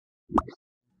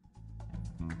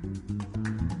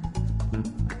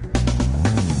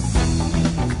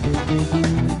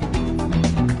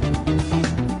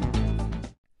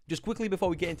Just quickly before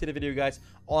we get into the video, guys,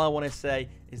 all I want to say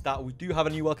is that we do have a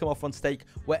new welcome offer on Stake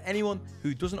where anyone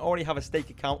who doesn't already have a Stake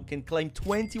account can claim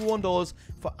 $21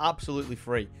 for absolutely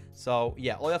free. So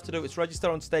yeah, all you have to do is register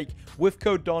on Stake with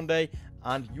code Donde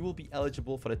and you will be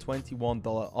eligible for the $21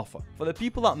 offer. For the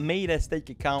people that made a Stake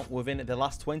account within the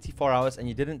last 24 hours and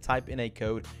you didn't type in a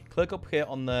code, click up here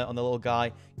on the little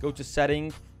guy, go to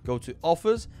settings, go to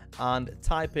offers and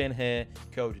type in here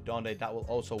code Donde. That will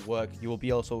also work. You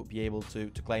will also be able to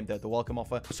claim the welcome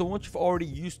offer. So once you've already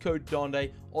used code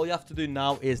Donde, all you have to do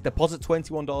now is deposit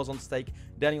 $21 on Stake.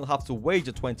 Then you'll have to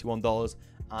wager $21.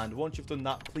 And once you've done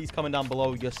that, please comment down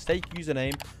below your Stake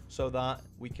username so that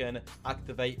we can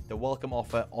activate the welcome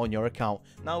offer on your account.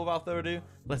 Now, without further ado,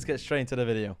 let's get straight into the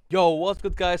video. Yo, what's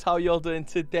good, guys? How y'all doing?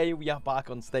 Today, we are back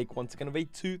on Stake once again with a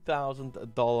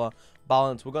 $2,000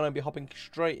 balance. We're going to be hopping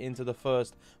straight into the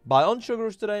first buy on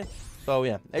sugarrush today. So,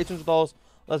 yeah, $800.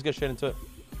 Let's get straight into it.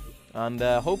 And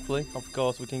hopefully, of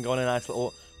course, we can go on a nice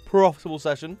little profitable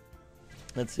session.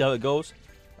 Let's see how it goes.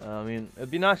 I mean,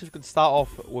 it'd be nice if we could start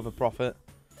off with a profit.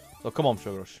 So come on,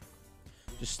 sugarrush.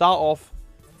 Just start off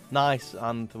nice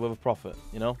and with a profit,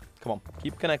 you know? Come on,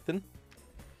 keep connecting.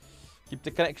 Keep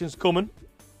the connections coming.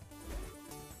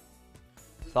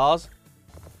 Stars.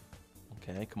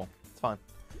 Okay, come on. It's fine.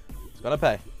 It's gonna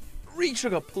pay.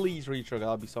 Re-trigger, please re-trigger.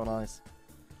 That'd be so nice.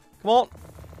 Come on.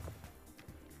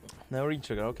 No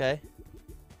re-trigger, okay.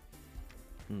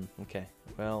 Okay,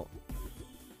 well,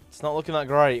 it's not looking that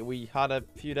great. We had a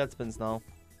few dead spins now.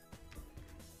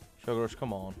 Sugarrush,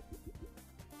 come on.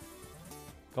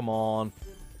 Come on.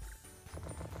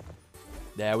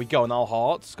 There we go. Now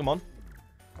hearts. Come on.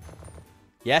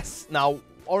 Yes. Now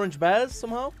orange bears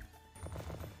somehow.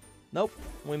 Nope.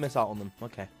 We miss out on them.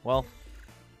 Okay. Well,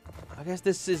 I guess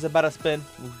this is a better spin.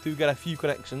 We do get a few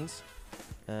connections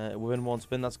within one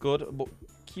spin. That's good. But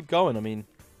keep going. I mean,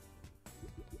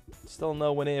 still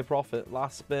nowhere near profit.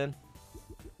 Last spin.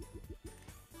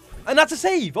 And that's a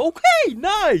save. Okay.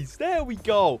 Nice. There we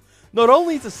go. Not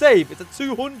only is it a save, it's a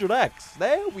 200x.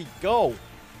 There we go.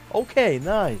 Okay,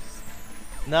 nice.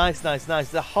 Nice, nice, nice.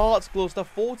 The hearts cluster,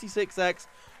 46x,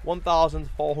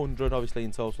 1,400, obviously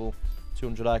in total,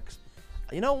 200x.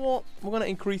 You know what? We're going to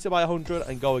increase it by 100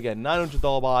 and go again.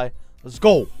 $900 buy. Let's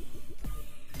go.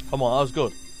 Come on, that was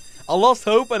good. I lost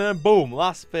hope and then boom,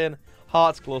 last spin,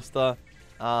 hearts cluster,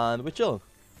 and we're chilling.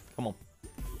 Come on.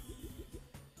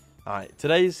 All right,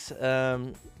 today's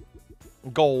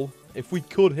goal, if we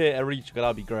could hit a reach,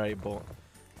 that'd be great, but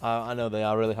I know they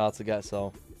are really hard to get,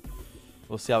 so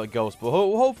we'll see how it goes. But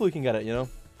hopefully we can get it, you know?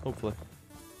 Hopefully.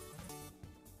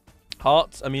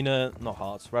 Hearts, I mean, not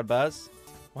hearts, red bears.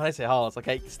 Why did I say hearts?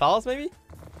 Okay, stars maybe?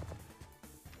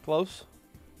 Close.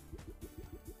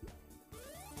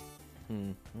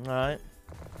 Alright.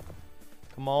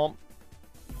 Come on.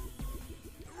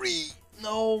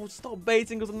 No, stop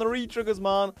baiting us on the re-triggers,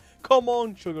 man. Come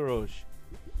on, sugarrush.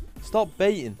 Stop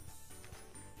baiting.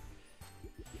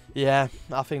 Yeah,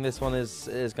 I think this one is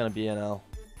going to be an L.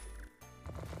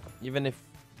 Even if...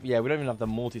 Yeah, we don't even have the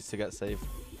multis to get saved.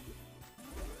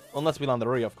 Unless we land the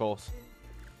re, of course.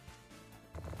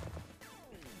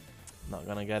 Not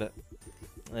going to get it.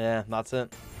 Yeah, that's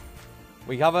it.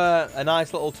 We have a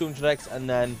nice little 200x and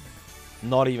then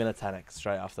not even a 10x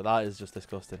straight after. That is just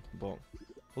disgusting. But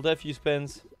we'll do a few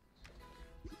spins.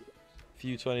 A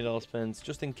few $20 spins.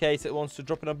 Just in case it wants to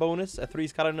drop in a bonus. A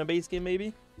 3's card in a base game,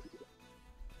 maybe.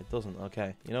 It doesn't.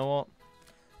 Okay. You know what?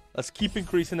 Let's keep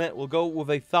increasing it. We'll go with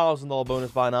a $1,000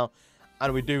 bonus by now.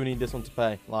 And we do need this one to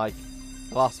pay. Like,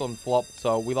 the last one flopped,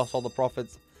 so we lost all the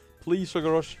profits. Please,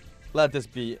 sugarrush, let this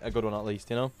be a good one at least,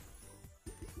 you know?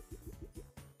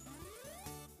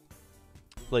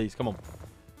 Please, come on.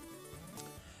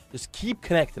 Just keep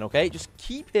connecting, okay? Just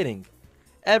keep hitting.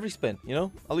 Every spin, you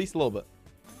know? At least a little bit.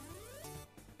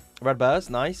 Red bears,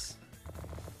 nice.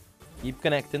 Keep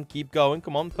connecting, keep going.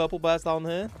 Come on, purple bears down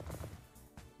here.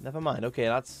 Never mind. Okay,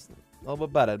 that's a little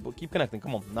bit better, but keep connecting.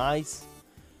 Come on, nice.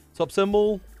 Top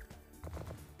symbol.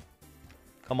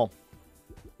 Come on.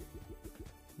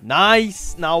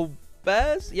 Nice. Now,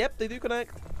 bears. Yep, they do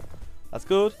connect. That's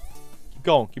good. Keep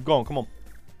going, come on.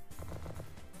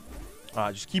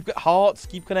 Alright, just keep hearts,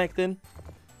 keep connecting.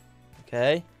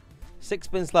 Okay. 6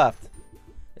 spins left.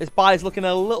 This buy is looking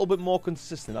a little bit more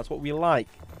consistent. That's what we like.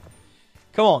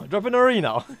 Come on, drop in a re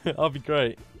now. That'd be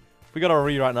great. If we got a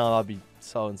re right now, that'd be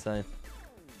so insane.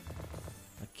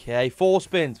 Okay, 4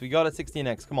 spins. We got a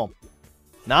 16x. Come on.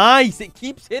 Nice. It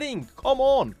keeps hitting. Come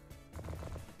on.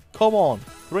 Come on.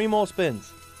 3 more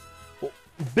spins.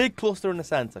 Big cluster in the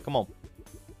center. Come on.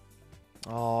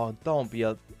 Oh, don't be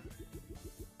a...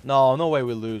 No, no way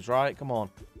we lose, right? Come on.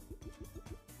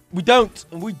 We don't.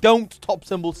 We don't. Top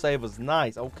symbol savers.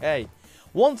 Nice. Okay.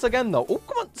 Once again, though. Oh,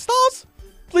 come on. Stars.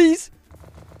 Please.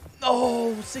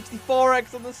 Oh,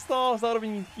 64x on the stars. That would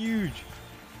have been huge.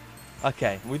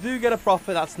 Okay. We do get a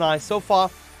profit. That's nice. So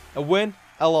far, a win,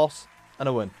 a loss, and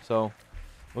a win. So,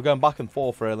 we're going back and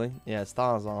forth, really. Yeah,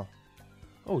 stars are...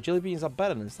 Oh, jelly beans are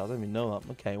better than stars. I didn't even know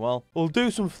that. Okay, well, we'll do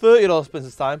some $30 spins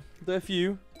this time. Do a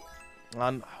few.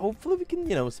 And hopefully we can,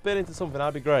 you know, spin into something.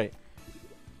 That'd be great.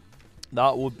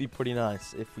 That would be pretty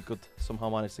nice if we could somehow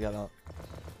manage to get that.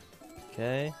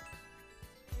 Okay.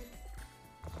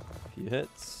 A few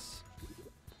hits.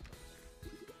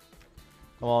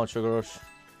 Come on, Sugar Rush.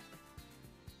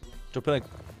 Jump in a,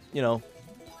 you know,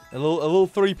 a little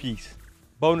three-piece.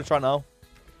 Bonus right now.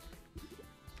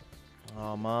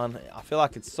 Oh, man. I feel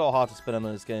like it's so hard to spin in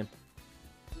this game.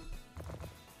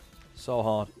 So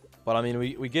hard. But, I mean,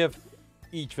 we give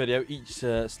each video, each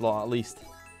slot at least,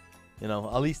 you know,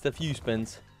 at least a few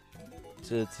spins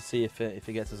to see if it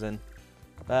gets us in.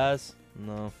 Bears?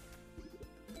 No.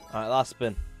 Alright, last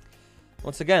spin.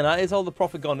 Once again, that is all the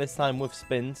profit gone this time with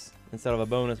spins instead of a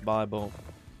bonus buy, but...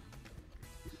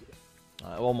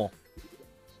 Alright, one more.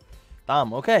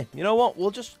 Damn, okay. You know what?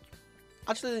 We'll just...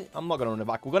 Actually, I'm not going to run it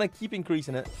back. We're going to keep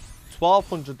increasing it.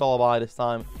 $1,200 buy this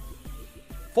time.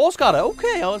 Fourth card.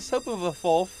 Okay, I was hoping for a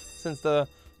fourth since the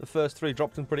first three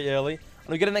dropped in pretty early. And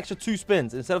we get an extra 2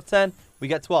 spins. Instead of 10, we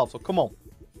get 12. So come on.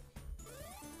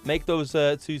 Make those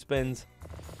 2 spins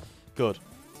good.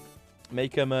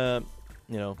 Make them,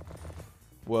 you know,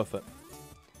 worth it.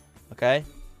 Okay.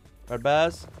 Red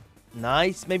bears.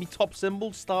 Nice. Maybe top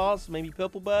symbol, stars. Maybe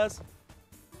purple bears.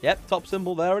 Yep, top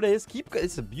symbol. There it is.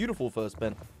 It's a beautiful first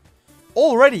spin.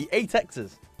 Already 8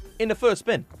 X's in the first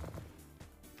spin.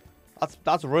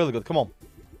 That's really good. Come on.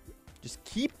 Just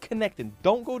keep connecting.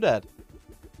 Don't go dead.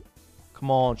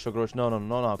 Come on, Sugar Rush. No.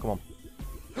 Come on.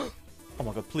 Oh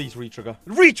my god, please re-trigger.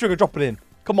 Re-trigger, drop it in.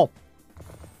 Come on.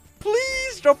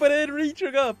 Please drop it in,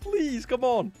 re-trigger. Please, come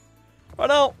on. Right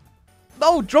now.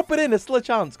 No, drop it in. There's still a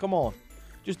chance. Come on.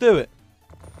 Just do it.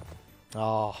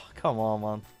 Oh, come on,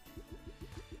 man.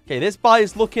 Okay, this buy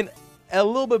is looking a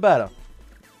little bit better.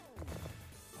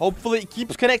 Hopefully it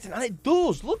keeps connecting. And it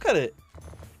does. Look at it.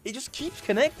 It just keeps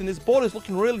connecting. This board is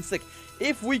looking really sick.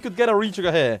 If we could get a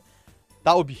re-trigger here,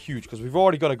 that would be huge because we've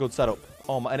already got a good setup.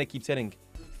 Oh, my, and it keeps hitting.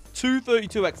 2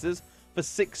 32Xs for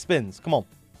 6 spins. Come on.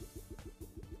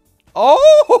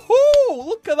 Oh,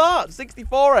 look at that.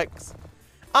 64X.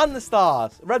 And the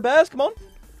stars. Red bears, come on.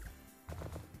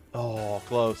 Oh,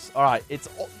 close. All right, it's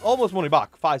almost money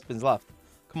back. 5 spins left.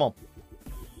 Come on.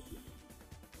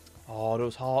 Oh,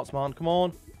 those hearts, man. Come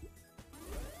on.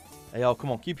 Hey, yo,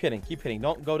 come on. Keep hitting. Keep hitting.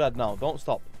 Don't go dead now. Don't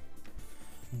stop.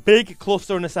 Big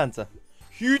cluster in the center.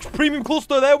 Huge premium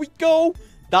cluster. There we go.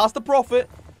 That's the profit.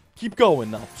 Keep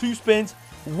going now. 2 spins.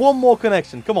 1 more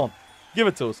connection. Come on. Give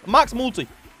it to us. Max multi.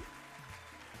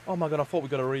 Oh, my God. I thought we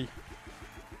got a re.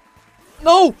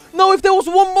 No. No, if there was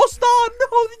 1 more star.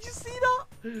 No, did you see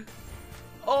that?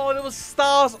 Oh, there was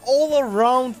stars all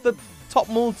around the top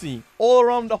multi. All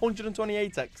around the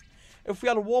 128X. If we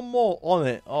had 1 more on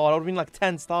it, oh, that would have been like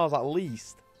 10 stars at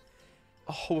least.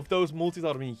 Oh, with those multis, that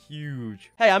would have been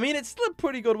huge. Hey, I mean, it's still a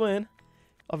pretty good win.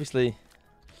 Obviously,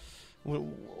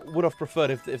 would have preferred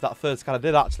if that first kind of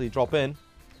did actually drop in.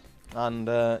 And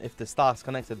if the stars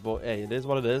connected. But, hey, it is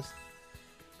what it is.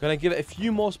 Gonna give it a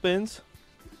few more spins.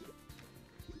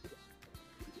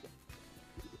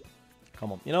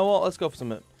 Come on. You know what? Let's go for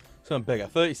something bigger.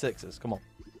 36s. Come on.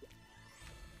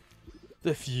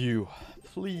 The few.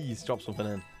 Please drop something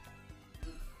in.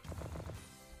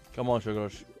 Come on, Sugar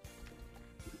Rush.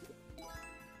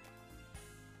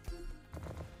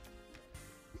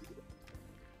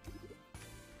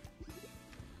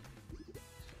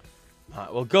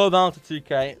 Alright, we'll go down to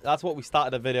 2K. That's what we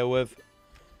started the video with.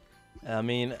 I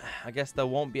mean, I guess there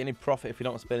won't be any profit if we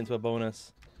don't spin into a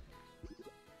bonus.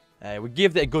 We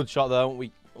give it a good shot, though.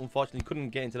 We unfortunately couldn't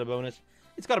get into the bonus.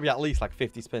 It's got to be at least like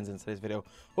 50 spins in today's video.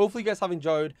 Hopefully you guys have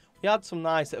enjoyed. We had some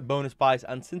nice bonus buys.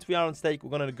 And since we are on stake, we're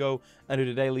going to go and do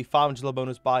the daily $500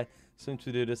 bonus buy. Since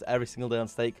we do this every single day on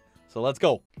stake. So let's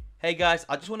go. Hey guys,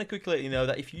 I just want to quickly let you know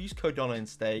that if you use code Donde in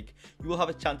stake, you will have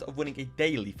a chance of winning a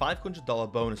daily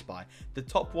 $500 bonus buy. The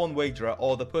top 1 wagerer,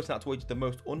 or the person that's wagered the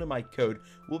most under my code,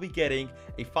 will be getting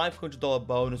a $500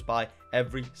 bonus buy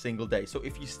every single day. So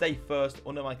if you stay first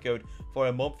under my code for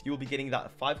a month, you will be getting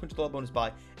that $500 bonus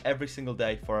buy every single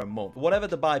day for a month. Whatever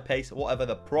the buy pays, whatever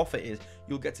the profit is,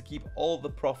 you'll get to keep all the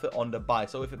profit on the buy.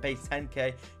 So if it pays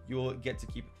 10K, you'll get to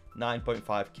keep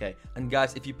 9.5k. And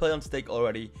guys, if you play on stake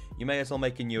already, you may as well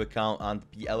make a new account and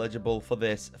be eligible for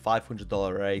this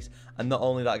 $500 raise. And not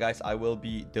only that, guys, I will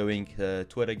be doing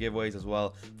Twitter giveaways as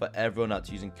well for everyone that's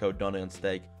using code Donde on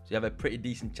stake. So you have a pretty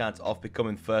decent chance of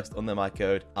becoming first under my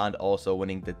code and also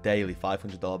winning the daily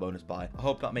 $500 bonus buy. I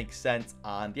hope that makes sense.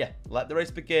 And yeah, let the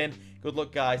race begin. Good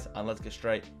luck, guys, and let's get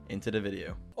straight into the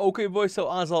video. Okay, boys,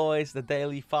 so as always, the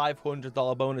daily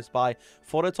 $500 bonus buy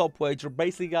for the top wager.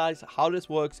 Basically, guys, how this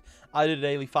works, I do the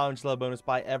daily $500 bonus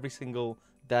buy every single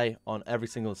day on every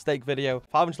single stake video.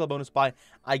 $500 bonus buy,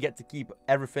 I get to keep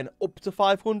everything up to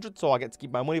 500, so I get to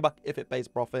keep my money back if it pays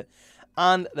profit.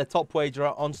 And the top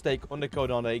wagerer on stake under code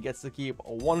Donde gets to keep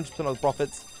 100% of the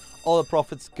profits. All the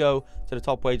profits go to the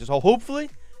top wager. So hopefully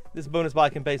this bonus buy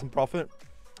can pay some profit.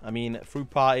 I mean, through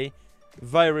party,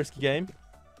 very risky game.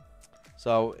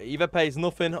 So it either pays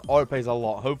nothing or it pays a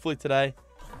lot. Hopefully today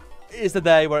is the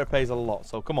day where it pays a lot.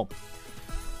 So come on,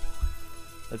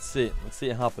 let's see it. Let's see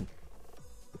it happen.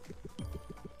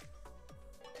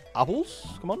 Apples,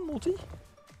 come on, multi.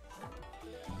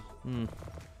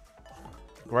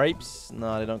 Grapes,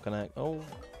 no, they don't connect. Oh,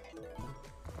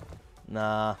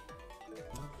 nah.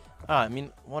 Alright, I mean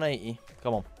 180.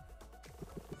 Come on.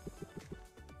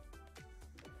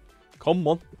 Come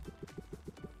on.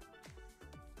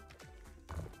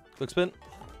 Quick spin.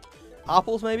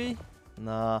 Apples, maybe?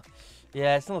 Nah.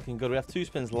 Yeah, it's not looking good. We have 2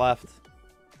 spins left.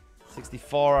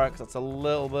 64x, that's a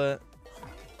little bit.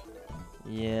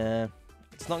 Yeah.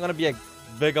 It's not going to be a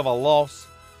big of a loss,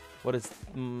 but it's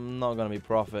not going to be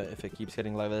profit if it keeps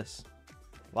hitting like this.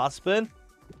 Last spin.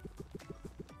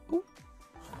 Ooh.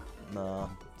 Nah,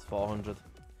 it's 400.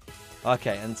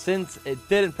 Okay, and since it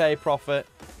didn't pay profit,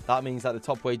 that means that the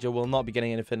top wager will not be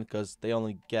getting anything because they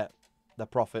only get the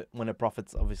profit when it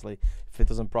profits. Obviously, if it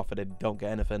doesn't profit, they don't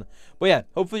get anything. But yeah,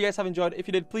 hopefully you guys have enjoyed. If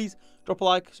you did, please drop a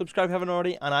like, subscribe if you haven't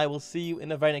already, and I will see you in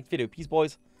the very next video. Peace,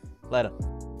 boys. Later.